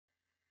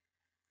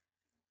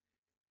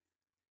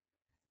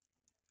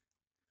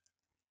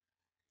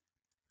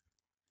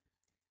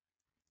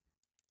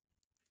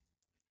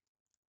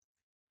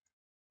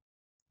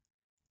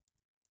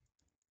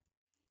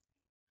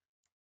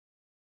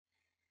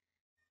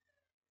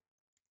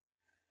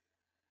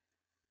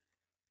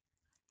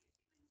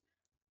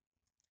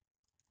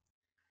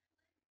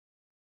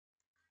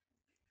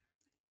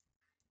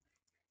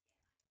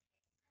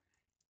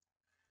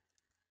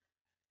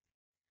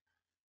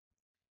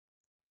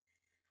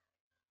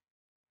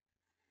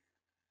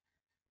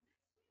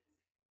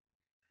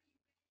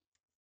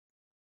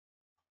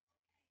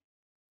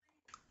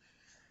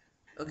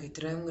Okay,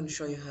 today I'm going to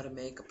show you how to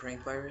make a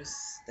prank virus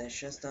that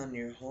shuts down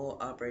your whole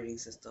operating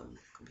system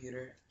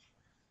computer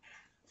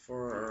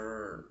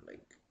and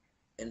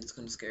it's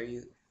going to scare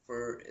you.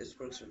 It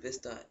works for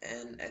Vista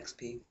and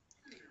XP.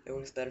 It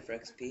works better for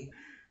XP,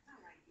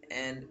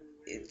 and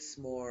it's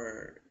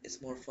more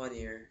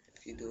funnier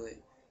if you do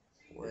it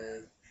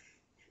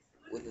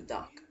with a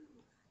dock.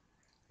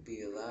 It'd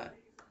be a lot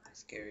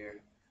scarier,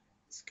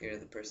 scare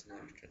the person that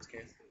you're trying to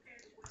scare.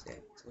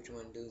 So what you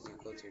want to do is you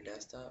go to your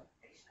desktop.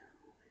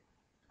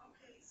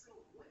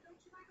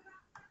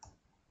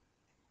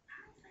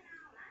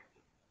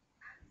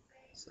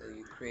 So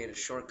you create a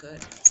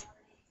shortcut,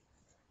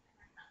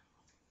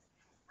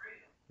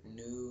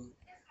 new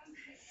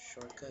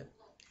shortcut,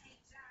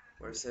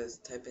 where it says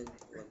type in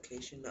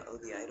location of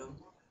the item,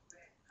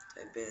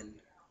 type in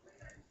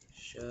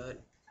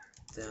shut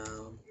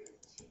down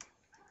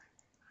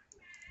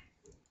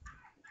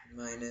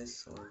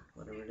minus or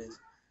whatever it is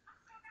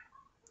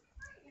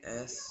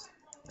s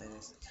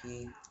minus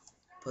t,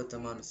 put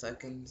them on the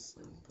seconds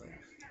and put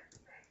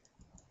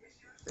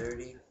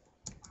 30,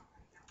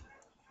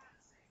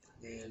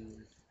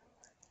 then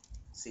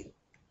C,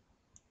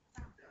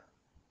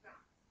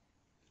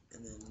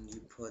 and then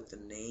you put the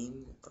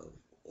name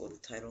or the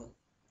title,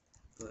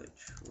 put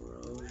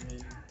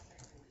Trojan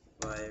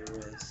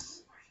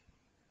virus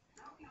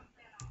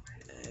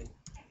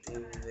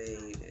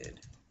activated.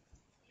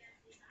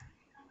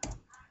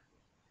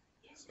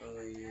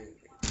 So you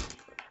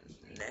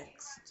put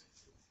next,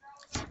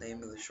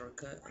 name of the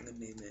shortcut, I'm going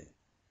to name it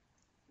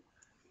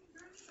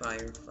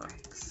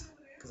Firefox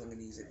because I'm going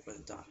to use it for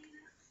the dock.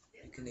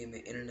 You can name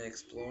it Internet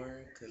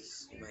Explorer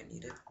because you might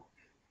need it.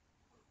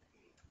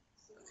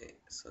 Okay,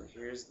 so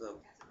here's the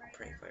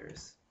prank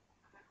virus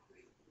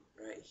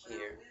right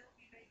here.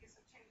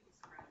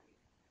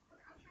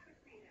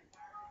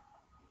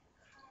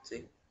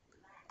 See?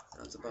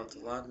 Now it's about to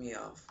log me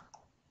off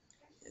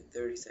in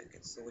 30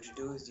 seconds. So what you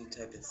do is you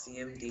type in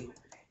CMD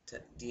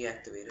to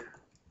deactivate it,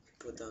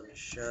 put down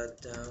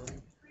shutdown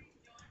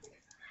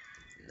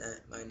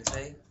minus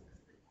A,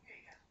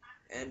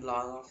 and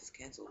log off is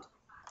cancelled.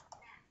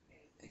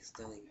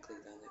 Accidentally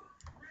clicked on it.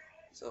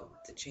 So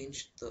to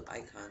change the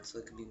icon so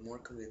it can be more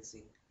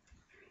convincing,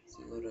 so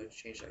you go to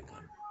change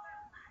icon,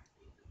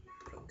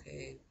 put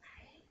OK.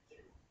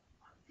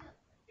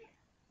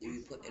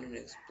 You put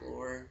Internet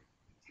Explorer,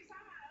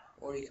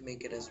 or you can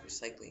make it as your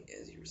recycling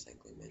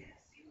bin.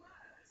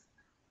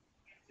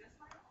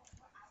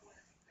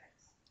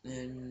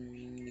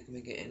 And you can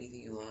make it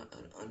anything you want,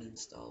 an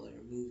uninstaller,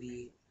 a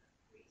movie.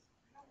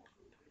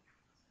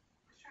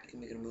 You can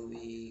make it a movie,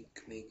 you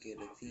can make it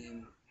a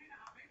theme,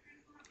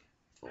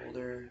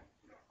 folder,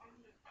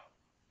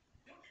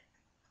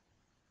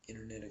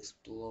 Internet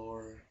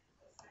Explorer.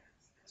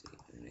 See,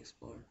 Internet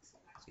Explorer.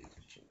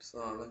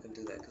 So I'm not going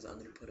to do that because I'm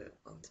going to put it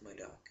onto my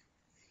dock.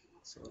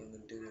 So what I'm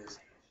going to do is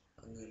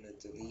I'm going to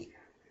delete,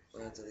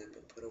 well not delete,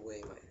 but put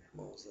away my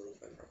Mozilla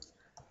Firefox.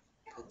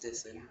 Put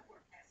this in.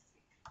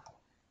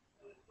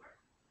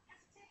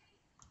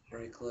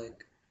 Right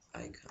click,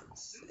 icon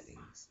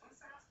settings.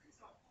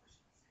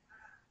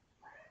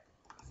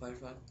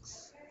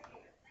 Firefox.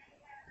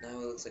 Now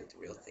it looks like the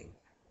real thing.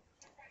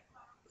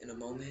 In a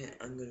moment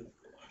I'm going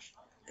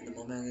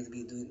to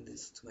be doing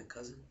this to my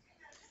cousin.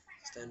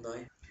 Stand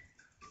by.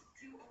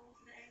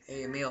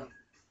 Hey Emil,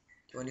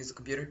 you want to use the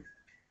computer?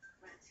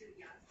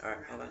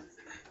 Alright, hold on.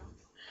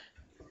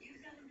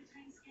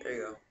 There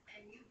you go.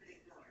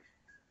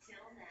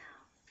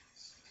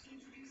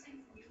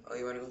 Oh,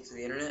 you want to go to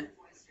the internet?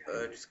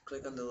 Just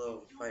click on the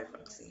little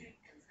Firefox thing.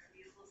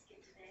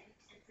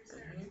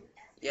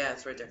 Yeah,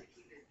 it's right there.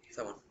 It's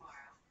that one.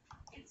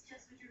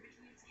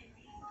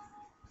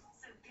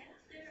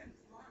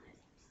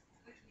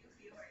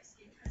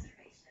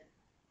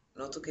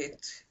 No, it's okay.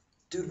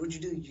 Dude, what'd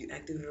you do? You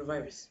activated a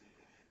virus.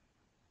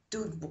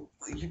 Dude,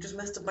 you just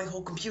messed up my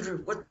whole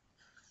computer.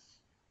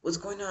 What's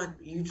going on?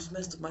 You just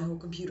messed up my whole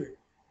computer.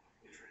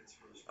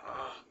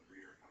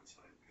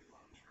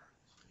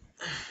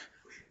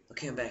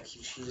 Okay, I'm back.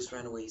 She just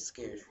ran away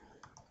scared.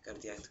 Gotta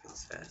deactivate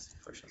this fast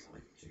before she my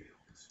computer.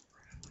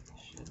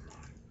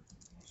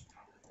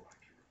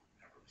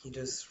 He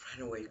just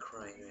ran away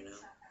crying right now.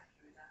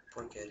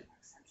 Poor kid.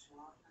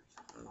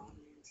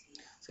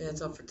 So yeah,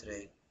 that's all for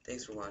today.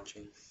 Thanks for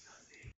watching.